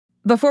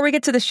Before we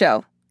get to the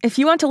show, if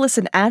you want to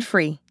listen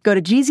ad-free, go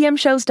to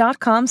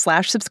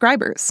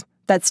gzmshows.com/subscribers.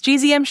 That's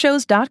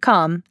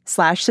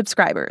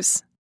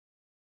gzmshows.com/subscribers.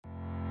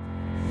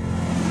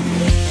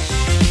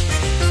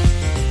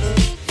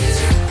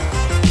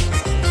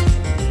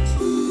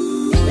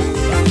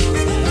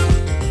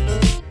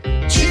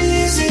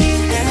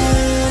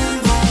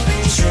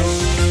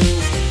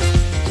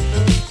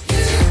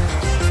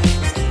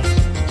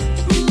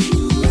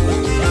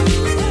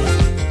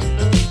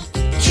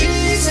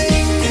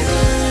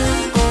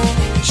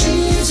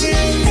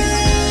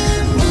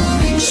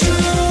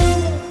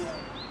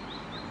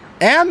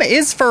 M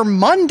is for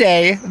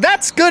Monday.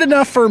 That's good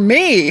enough for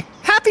me.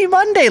 Happy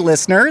Monday,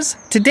 listeners.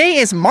 Today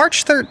is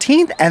March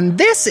 13th, and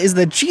this is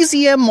the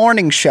GZM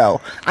Morning Show.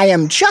 I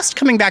am just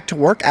coming back to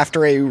work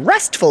after a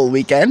restful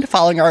weekend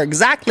following our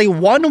exactly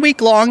 1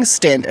 week-long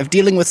stint of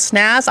dealing with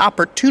SNAS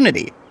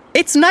Opportunity.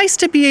 It's nice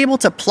to be able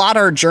to plot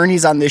our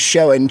journeys on this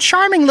show in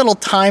charming little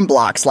time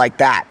blocks like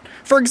that.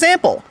 For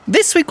example,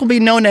 this week will be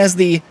known as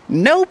the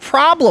No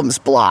Problems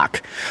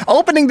block.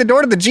 Opening the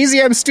door to the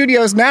GZM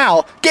studios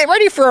now, get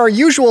ready for our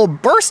usual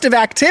burst of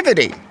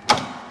activity.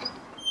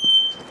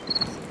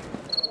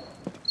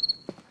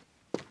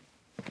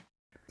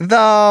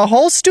 The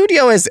whole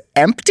studio is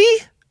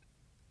empty?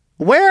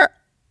 Where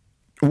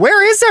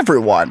is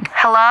everyone?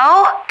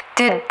 Hello?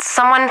 Did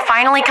someone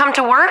finally come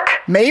to work?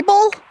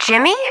 Mabel?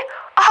 Jimmy?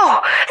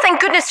 Oh, thank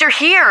goodness you're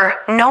here.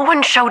 No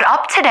one showed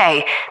up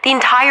today. The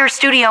entire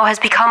studio has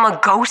become a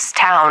ghost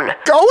town.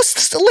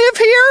 Ghosts live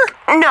here?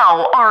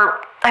 No,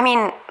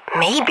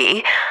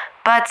 maybe.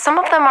 But some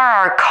of them are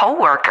our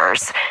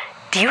co-workers.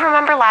 Do you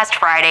remember last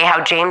Friday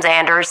how James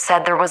Anders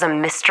said there was a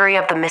mystery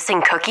of the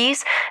missing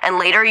cookies? And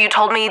later you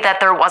told me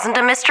that there wasn't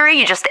a mystery,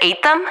 you just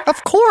ate them?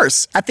 Of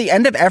course. At the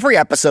end of every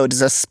episode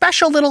is a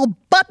special little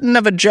button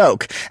of a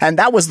joke, and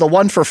that was the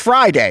one for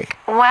Friday.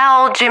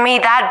 Well, Jimmy,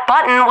 that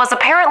button was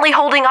apparently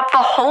holding up the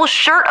whole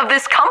shirt of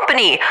this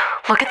company.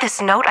 Look at this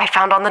note I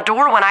found on the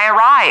door when I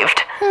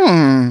arrived.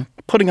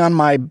 Putting on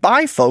my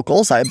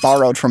bifocals I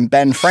borrowed from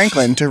Ben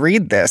Franklin to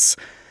read this.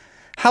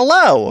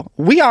 Hello,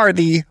 we are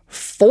the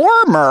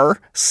former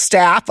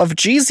staff of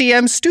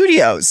GZM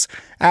Studios.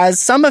 As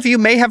some of you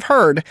may have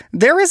heard,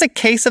 there is a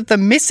case of the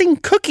missing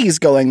cookies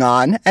going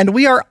on, and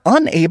we are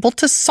unable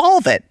to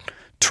solve it.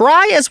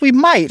 Try as we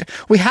might,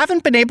 we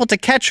haven't been able to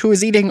catch who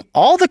is eating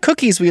all the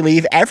cookies we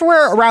leave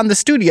everywhere around the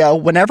studio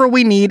whenever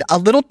we need a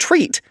little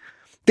treat.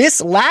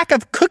 This lack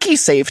of cookie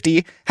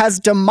safety has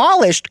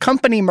demolished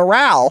company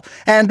morale,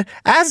 and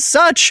as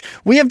such,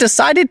 we have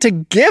decided to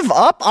give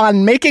up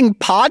on making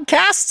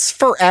podcasts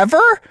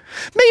forever?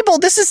 Mabel,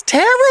 this is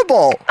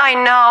terrible! I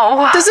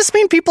know. Does this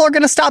mean people are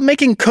going to stop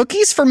making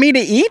cookies for me to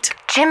eat?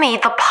 Jimmy,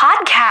 the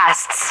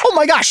podcasts. Oh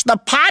my gosh, the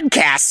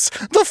podcasts!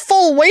 The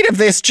full weight of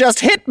this just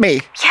hit me!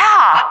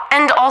 Yeah,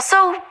 and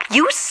also,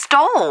 you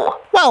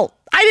stole. Well,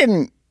 I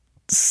didn't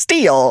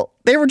steal.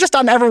 They were just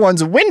on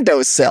everyone's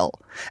windowsill.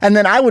 And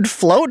then I would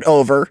float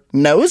over,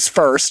 nose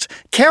first,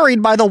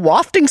 carried by the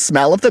wafting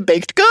smell of the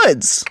baked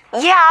goods.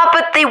 Yeah,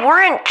 but they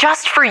weren't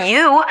just for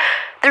you.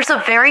 There's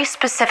a very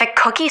specific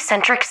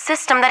cookie-centric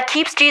system that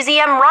keeps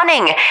GZM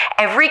running.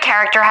 Every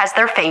character has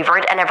their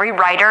favorite, and every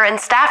writer and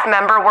staff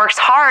member works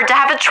hard to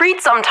have a treat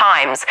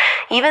sometimes.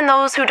 Even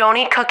those who don't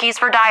eat cookies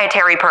for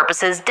dietary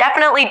purposes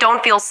definitely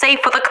don't feel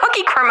safe with a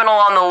cookie criminal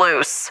on the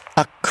loose.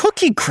 A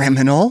cookie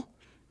criminal?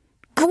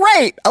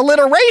 Great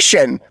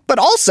alliteration, but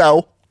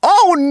also,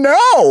 oh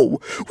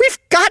no! We've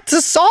got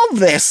to solve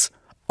this!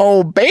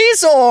 Oh,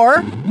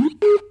 Bazor!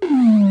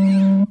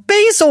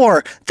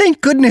 Bazor,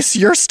 thank goodness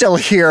you're still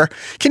here.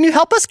 Can you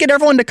help us get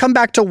everyone to come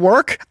back to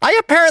work? I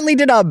apparently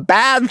did a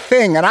bad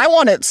thing and I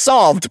want it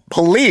solved,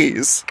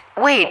 please.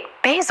 Wait,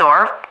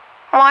 Bazor,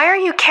 why are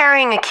you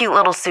carrying a cute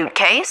little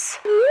suitcase?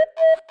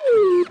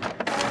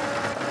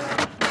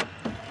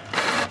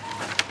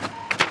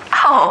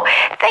 Oh,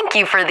 thank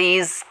you for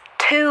these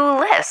 2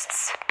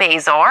 lists,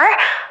 Bazor.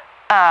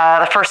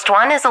 The first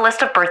one is a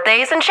list of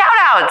birthdays and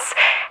shout-outs.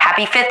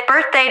 Happy 5th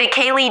birthday to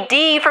Kaylee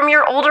D. from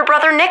your older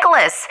brother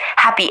Nicholas.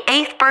 Happy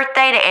 8th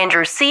birthday to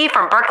Andrew C.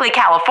 from Berkeley,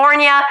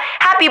 California.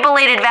 Happy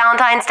belated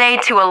Valentine's Day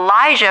to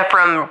Elijah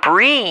from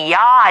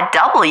Bria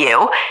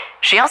W.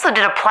 She also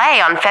did a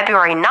play on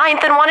February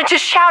 9th and wanted to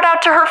shout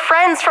out to her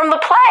friends from the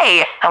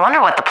play. I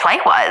wonder what the play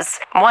was.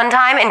 One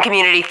time in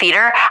community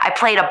theater, I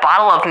played a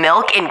bottle of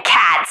milk in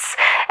Cats.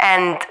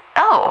 And,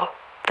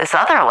 this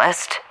other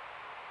list.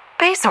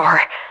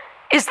 Bazor,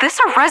 is this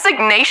a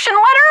resignation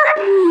letter?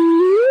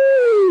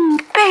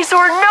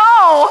 Bazor,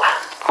 no!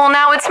 Well,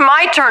 now it's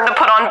my turn to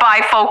put on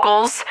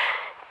bifocals.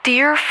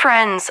 Dear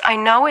friends, I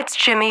know it's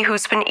Jimmy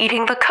who's been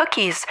eating the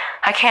cookies.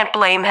 I can't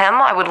blame him.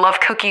 I would love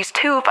cookies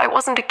too if I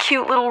wasn't a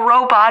cute little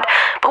robot.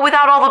 But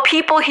without all the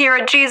people here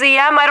at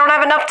GZM, I don't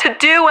have enough to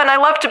do, and I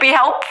love to be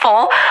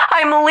helpful.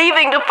 I'm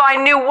leaving to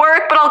find new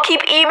work, but I'll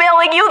keep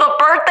emailing you the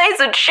birthdays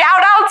and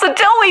shout-outs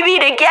until we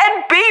meet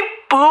again. Beep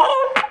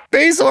boop.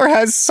 Bazor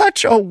has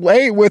such a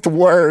way with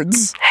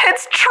words.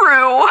 It's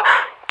true.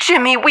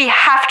 Jimmy, we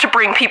have to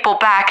bring people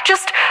back.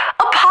 Just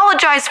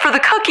apologize for the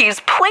cookies,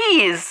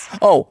 please.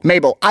 Oh,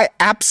 Mabel, I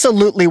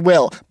absolutely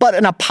will. But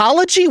an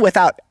apology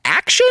without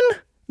action?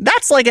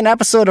 That's like an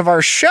episode of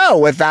our show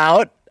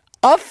without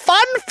a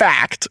fun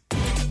fact.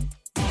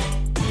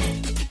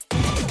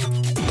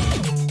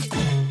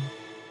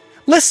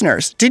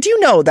 Listeners, did you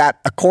know that,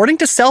 according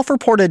to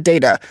self-reported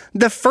data,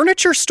 the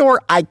furniture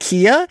store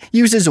IKEA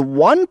uses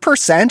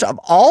 1% of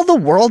all the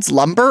world's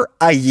lumber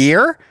a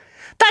year?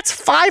 That's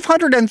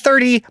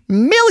 530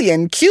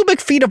 million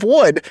cubic feet of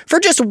wood for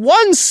just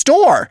one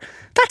store.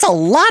 That's a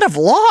lot of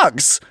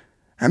logs.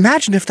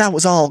 Imagine if that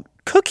was all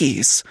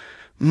cookies.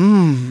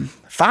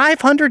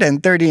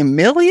 530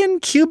 million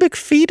cubic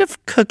feet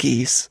of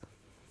cookies.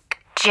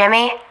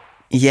 Jimmy?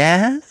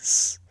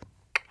 Yes?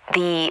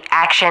 The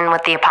action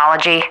with the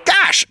apology?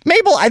 Gosh,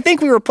 Mabel, I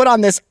think we were put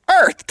on this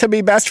earth to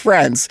be best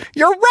friends.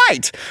 You're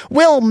right.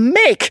 We'll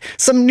make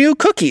some new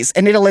cookies,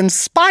 and it'll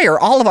inspire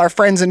all of our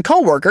friends and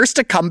coworkers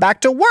to come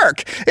back to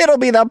work. It'll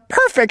be the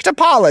perfect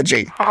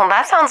apology. Well,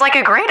 that sounds like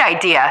a great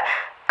idea.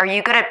 Are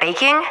you good at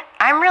baking?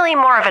 I'm really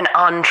more of an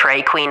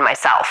entree queen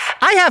myself.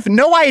 I have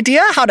no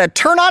idea how to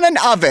turn on an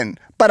oven,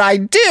 but I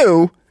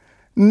do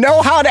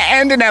know how to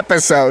end an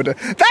episode.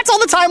 That's all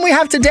the time we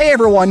have today,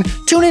 everyone.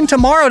 Tune in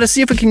tomorrow to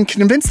see if we can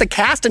convince the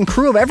cast and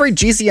crew of every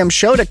GZM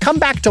show to come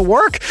back to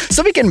work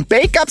so we can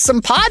bake up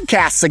some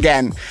podcasts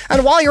again.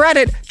 And while you're at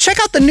it, check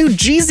out the new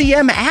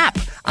GZM app.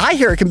 I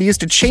hear it can be used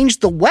to change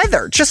the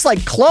weather, just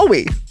like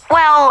Chloe.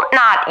 Well,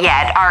 not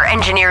yet. Our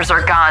engineers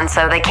are gone,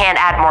 so they can't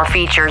add more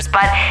features,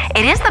 but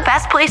it is the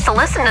best place to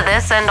listen to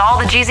this and all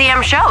the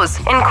GZM shows,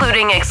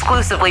 including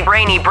exclusively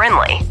Brainy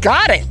Brinley.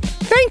 Got it.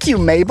 Thank you,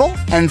 Mabel.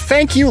 And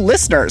thank you,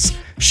 listeners.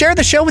 Share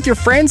the show with your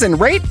friends and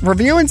rate,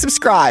 review, and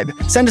subscribe.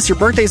 Send us your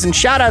birthdays and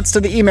shoutouts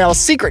to the email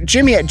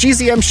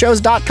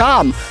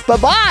secretjimmy@gzmshows.com.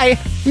 Bye-bye.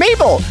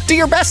 Mabel, do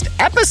your best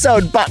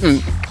episode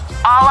button.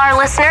 All our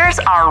listeners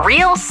are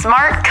real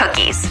smart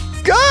cookies.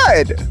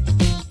 Good.